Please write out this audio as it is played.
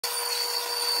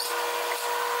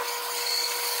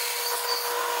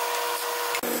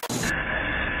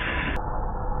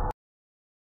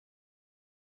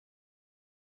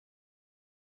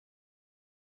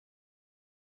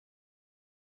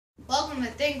some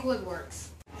that think woodworks.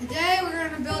 Today we're going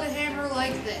to build a hammer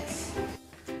like this.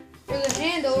 For the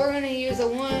handle, we're going to use a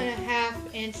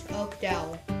 1.5 inch oak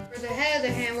dowel. For the head of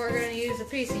the hammer, we're going to use a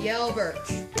piece of yellow birch.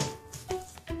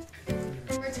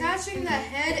 We're attaching the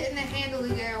head and the handle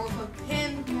together with a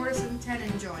pin, mortise, and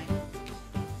tenon joint.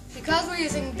 Because we're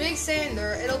using big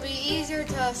sander, it'll be easier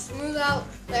to smooth out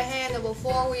the handle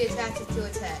before we attach it to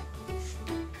its head.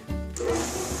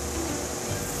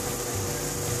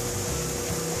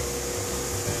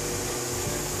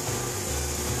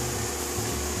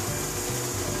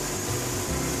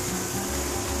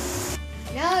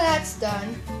 Now that that's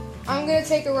done, I'm going to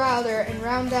take a router and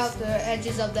round out the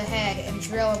edges of the head and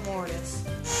drill a mortise.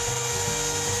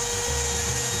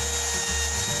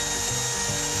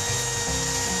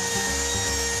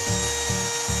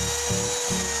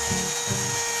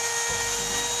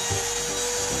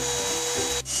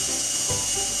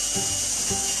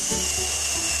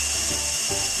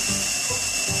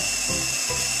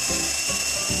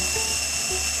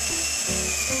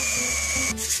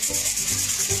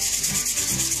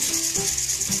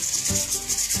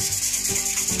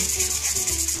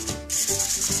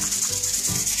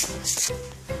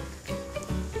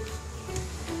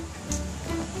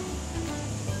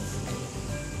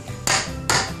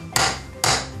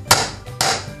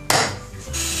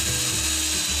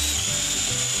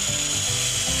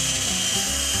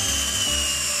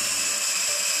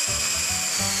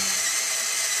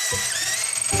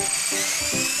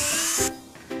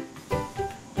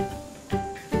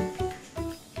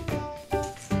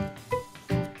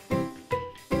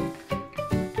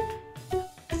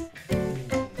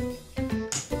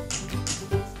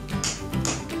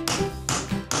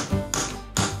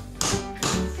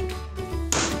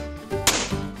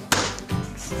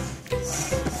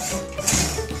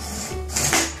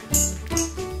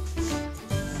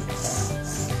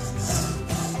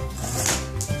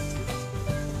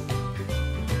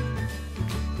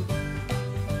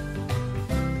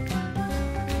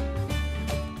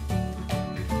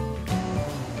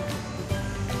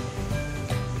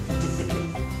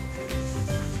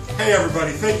 Hey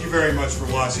everybody, thank you very much for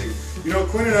watching. You know,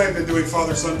 Quinn and I have been doing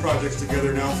father-son projects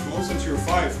together now since you were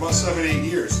 5, for about 7-8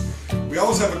 years. We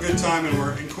always have a good time,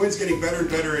 and Quinn's getting better and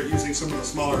better at using some of the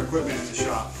smaller equipment in the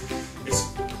shop.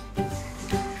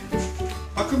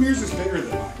 How come yours is bigger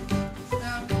than mine?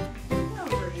 No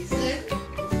reason.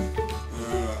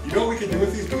 You know what we could do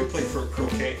with these? We could play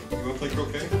croquet. You want to play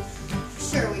croquet?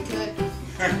 Sure we could.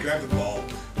 Grab the ball.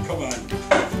 Come on.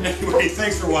 Anyway,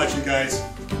 thanks for watching, guys.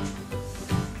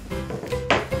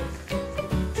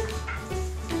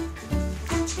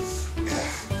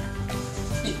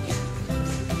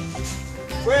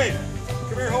 Quinn,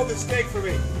 come here, hold this steak for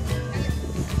me.